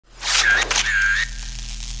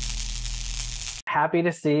happy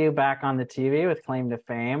to see you back on the TV with Claim to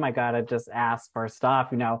Fame. I gotta just ask first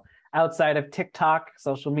off, outside of TikTok,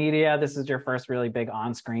 social media, this is your first really big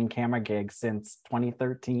on-screen camera gig since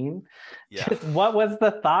 2013. Yeah. Just what was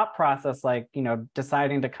the thought process like,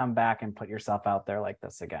 deciding to come back and put yourself out there like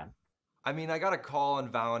this again? I mean, I got a call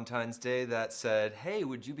on Valentine's Day that said, "Hey,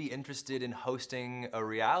 would you be interested in hosting a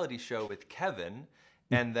reality show with Kevin?"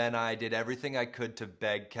 And then I did everything I could to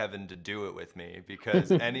beg Kevin to do it with me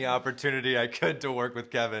because any opportunity I could to work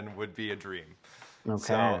with Kevin would be a dream. So,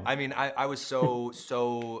 Okay. I mean, I was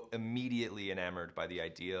so immediately enamored by the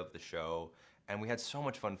idea of the show, and we had so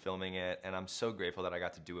much fun filming it, and I'm so grateful that I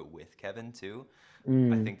got to do it with Kevin too.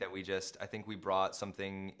 Mm. I think we brought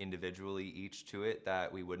something individually each to it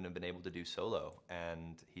that we wouldn't have been able to do solo.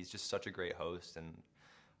 And he's just such a great host. And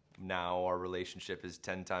now our relationship is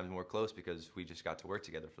 10 times more close because we just got to work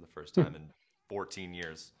together for the first time in 14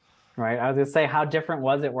 years. Right. I was gonna say, how different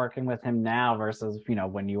was it working with him now versus,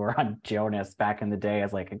 when you were on Jonas back in the day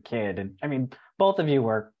as like a kid? And I mean, both of you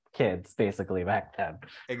were kids basically back then.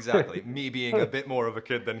 Exactly. Me being a bit more of a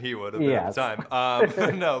kid than he would have been at the Yes.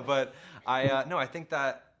 time. No, but no, I think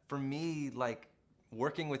that for me, like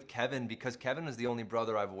working with Kevin, because Kevin is the only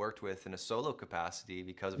brother I've worked with in a solo capacity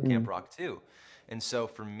because of Camp Mm. Rock 2. And so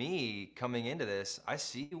for me coming into this, I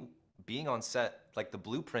see being on set, like the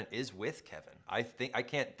blueprint is with Kevin. I think I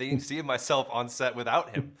can't see myself on set without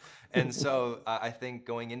him. And so I think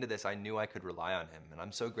going into this, I knew I could rely on him. And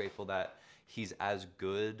I'm so grateful that he's as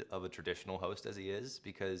good of a traditional host as he is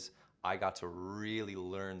because I got to really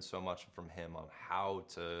learn so much from him on how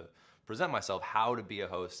to present myself, how to be a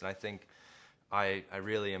host. And I think I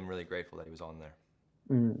really am really grateful that he was on there.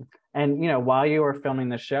 Mm. And while you were filming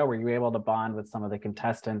the show, were you able to bond with some of the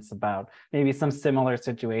contestants about maybe some similar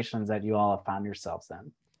situations that you all have found yourselves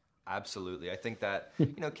in? Absolutely. I think that,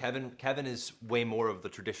 Kevin is way more of the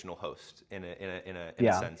traditional host in a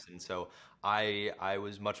Yeah. sense. And so I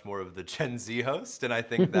was much more of the Gen Z host. And I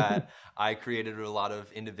think that I created a lot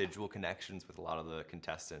of individual connections with a lot of the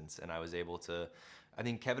contestants. And I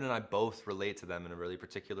think Kevin and I both relate to them in a really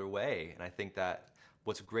particular way. And I think that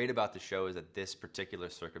what's great about the show is that this particular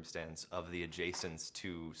circumstance of the adjacence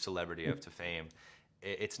to celebrity of to fame,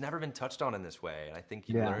 it's never been touched on in this way. And I think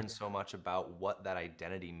you Yeah. learn so much about what that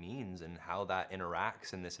identity means and how that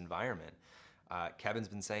interacts in this environment. Kevin's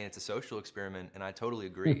been saying it's a social experiment, and I totally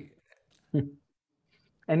agree. And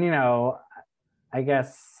I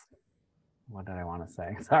guess, what did I want to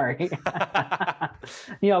say? Sorry. I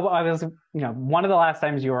was, one of the last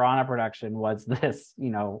times you were on a production was this,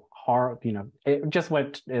 horror, it just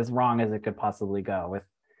went as wrong as it could possibly go with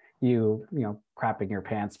crapping your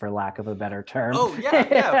pants, for lack of a better term. Oh yeah,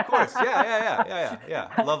 yeah, of course, yeah.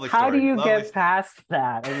 Lovely How do story. you Lovely. get past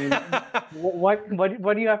that? I mean,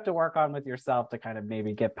 what do you have to work on with yourself to kind of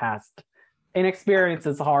maybe get past an experience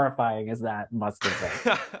as horrifying as that must have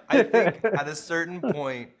been? I think at a certain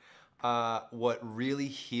point, what really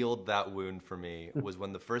healed that wound for me was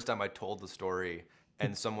when the first time I told the story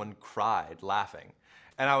and someone cried laughing.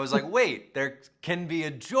 And I was like, wait, there can be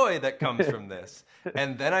a joy that comes from this.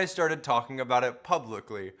 And then I started talking about it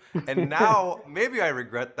publicly. And now maybe I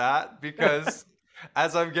regret that because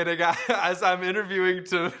as I'm interviewing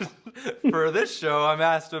for this show, I'm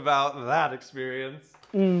asked about that experience,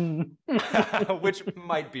 Mm. which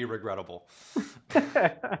might be regrettable.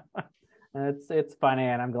 It's funny,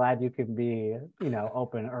 and I'm glad you can be,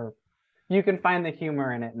 open, or you can find the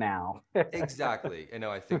humor in it now. Exactly.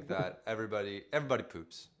 I think that everybody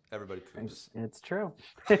poops. Everybody poops. It's true.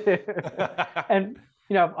 And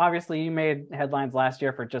obviously you made headlines last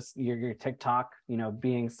year for just your TikTok,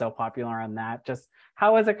 being so popular on that. Just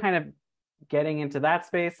how is it kind of getting into that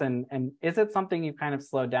space, and is it something you kind of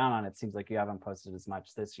slowed down on? It seems like you haven't posted as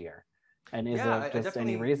much this year. And is Yeah, there just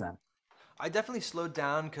any reason? I definitely slowed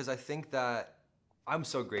down because I think that I'm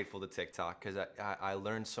so grateful to TikTok because I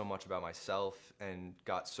learned so much about myself and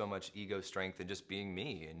got so much ego strength in just being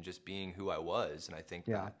me and just being who I was. And I think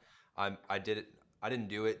Yeah. that I did it. I didn't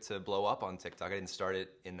do it to blow up on TikTok. I didn't start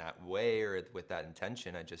it in that way or with that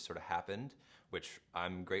intention. It just sort of happened, which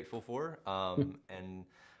I'm grateful for. And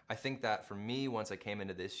I think that for me, once I came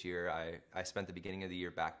into this year, I spent the beginning of the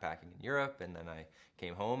year backpacking in Europe, and then I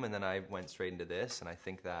came home, and then I went straight into this. And I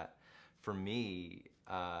think that for me,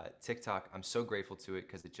 TikTok, I'm so grateful to it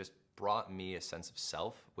because it just brought me a sense of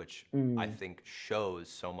self, which I Mm. think shows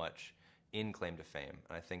so much in Claim to Fame.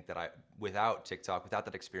 And I think that without TikTok, without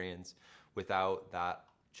that experience, without that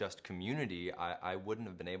just community, I wouldn't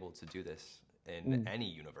have been able to do this in Mm. any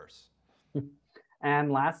universe.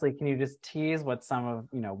 And lastly, can you just tease what some of,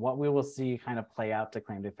 what we will see kind of play out to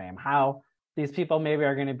Claim to Fame? How these people maybe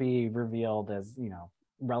are going to be revealed as,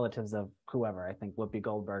 relatives of whoever. I think Whoopi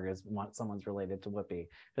Goldberg is someone's related to Whoopi.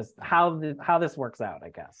 Just how this works out, I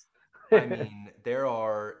guess. I mean, there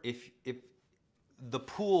are if the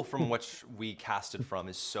pool from which we casted from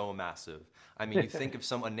is so massive. I mean, you think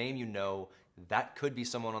of a name you know, that could be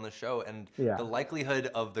someone on the show, and Yeah. the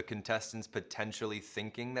likelihood of the contestants potentially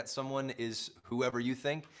thinking that someone is whoever you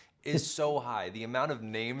think is so high. The amount of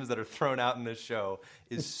names that are thrown out in this show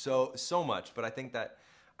is so much. But I think that,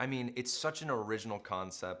 I mean, it's such an original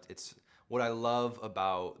concept. It's what I love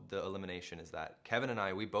about the elimination is that Kevin and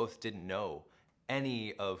I, we both didn't know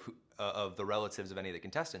any of the relatives of any of the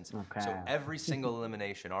contestants. Okay. So every single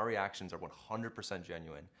elimination, our reactions are 100%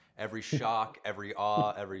 genuine. Every shock, every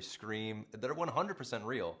awe, every scream, they're 100%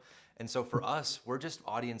 real. And so for us, we're just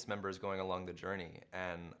audience members going along the journey.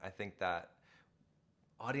 And I think that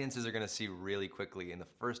audiences are going to see really quickly in the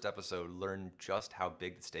first episode, learn just how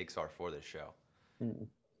big the stakes are for this show.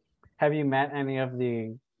 Have you met any of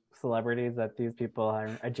the celebrities that these people are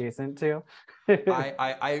adjacent to?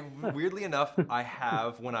 I weirdly enough, I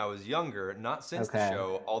have when I was younger, not since the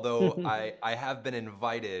show, although I have been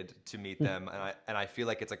invited to meet them, and I feel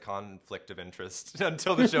like it's a conflict of interest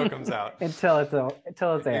until the show comes out. until it's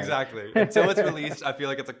aired. Exactly. Until it's released, I feel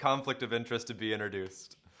like it's a conflict of interest to be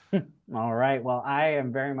introduced. All right. Well, I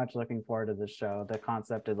am very much looking forward to this show. The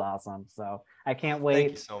concept is awesome. So I can't wait.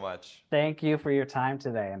 Thank you so much. Thank you for your time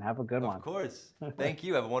today and have a good one. Of course. Thank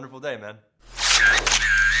you. Have a wonderful day, man.